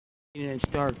And it's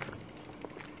dark.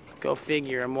 Go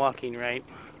figure, I'm walking, right?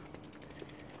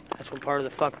 That's what part of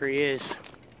the fuckery is.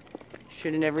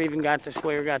 Should have never even got this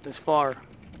way or got this far.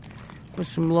 With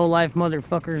some low-life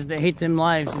motherfuckers that hate them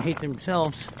lives and hate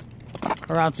themselves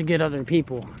are out to get other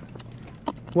people.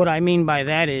 What I mean by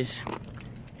that is,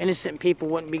 innocent people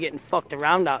wouldn't be getting fucked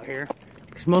around out here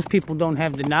because most people don't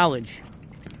have the knowledge.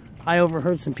 I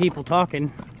overheard some people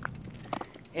talking,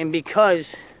 and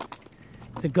because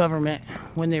the government,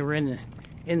 when they were in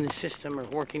the system or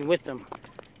working with them,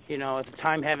 you know, at the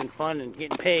time having fun and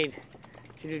getting paid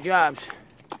to do jobs,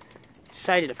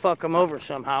 decided to fuck them over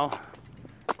somehow.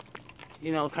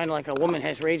 You know, kind of like a woman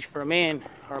has rage for a man,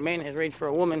 or a man has rage for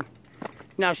a woman.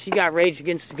 Now she got rage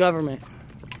against the government.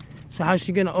 So how's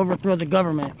she gonna overthrow the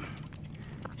government?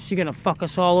 She's gonna fuck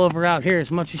us all over out here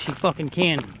as much as she fucking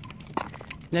can.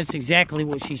 And that's exactly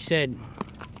what she said.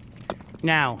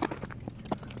 Now,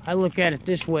 I look at it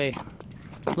this way.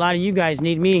 A lot of you guys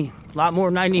need me a lot more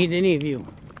than I need any of you.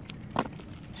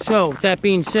 So, with that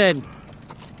being said,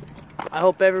 I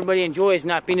hope everybody enjoys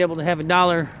not being able to have a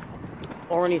dollar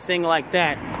or anything like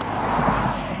that.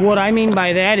 What I mean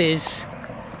by that is,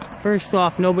 first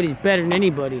off, nobody's better than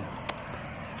anybody.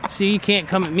 So you can't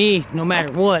come at me no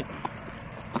matter what.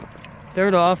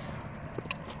 Third off,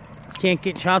 you can't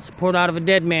get child support out of a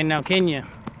dead man now, can you?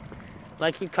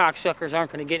 Like you cocksuckers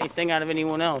aren't going to get anything out of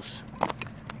anyone else.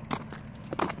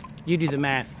 You do the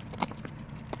math.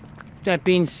 That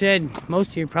being said,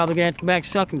 most of you are probably going to have to go back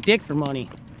sucking dick for money.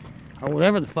 Or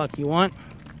whatever the fuck you want.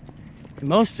 And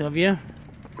most of you,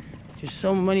 just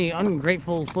so many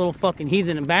ungrateful little fucking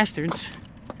heathen and bastards.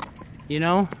 You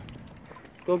know?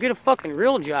 Go get a fucking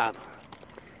real job.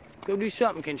 Go do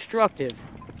something constructive.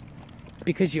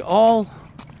 Because you all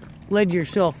led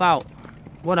yourself out.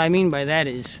 What I mean by that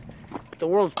is, the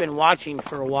world's been watching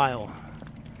for a while.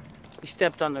 You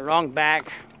stepped on the wrong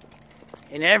back,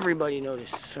 and everybody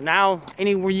noticed. So now,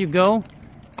 anywhere you go,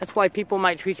 that's why people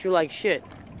might treat you like shit.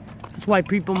 That's why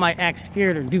people might act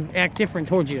scared or act different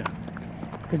towards you.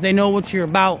 Because they know what you're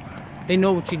about, they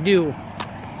know what you do,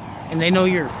 and they know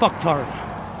you're a fucktard.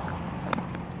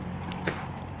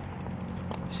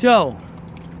 So,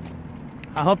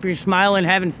 I hope you're smiling,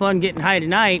 having fun, getting high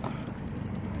tonight,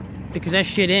 because that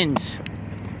shit ends.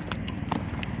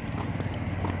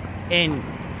 And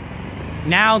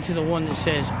now to the one that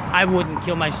says, I wouldn't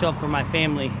kill myself for my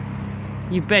family.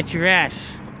 You bet your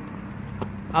ass.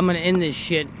 I'm gonna end this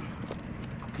shit.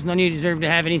 Because none of you deserve to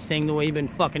have anything the way you've been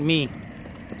fucking me.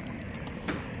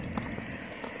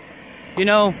 You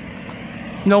know,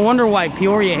 no wonder why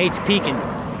Peoria hates Pekin.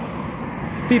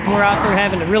 People are out there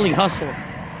having to really hustle.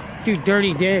 Do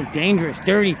dirty, dangerous,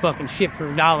 dirty fucking shit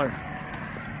for a dollar.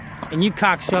 And you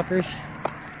cocksuckers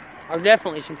are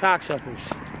definitely some cocksuckers.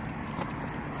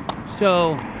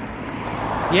 So,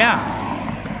 yeah.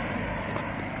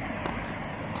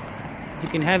 You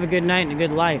can have a good night and a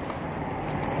good life.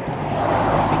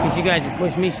 Because you guys have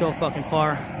pushed me so fucking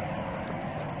far.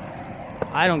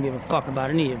 I don't give a fuck about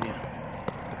any of you.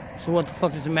 So what the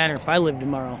fuck does it matter if I live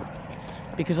tomorrow?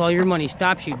 Because all your money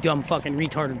stops, you dumb fucking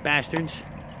retarded bastards.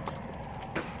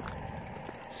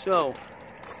 So,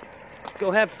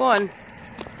 go have fun.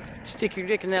 Stick your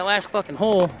dick in that last fucking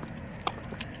hole.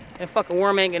 That fucking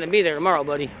worm ain't gonna be there tomorrow,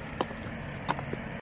 buddy.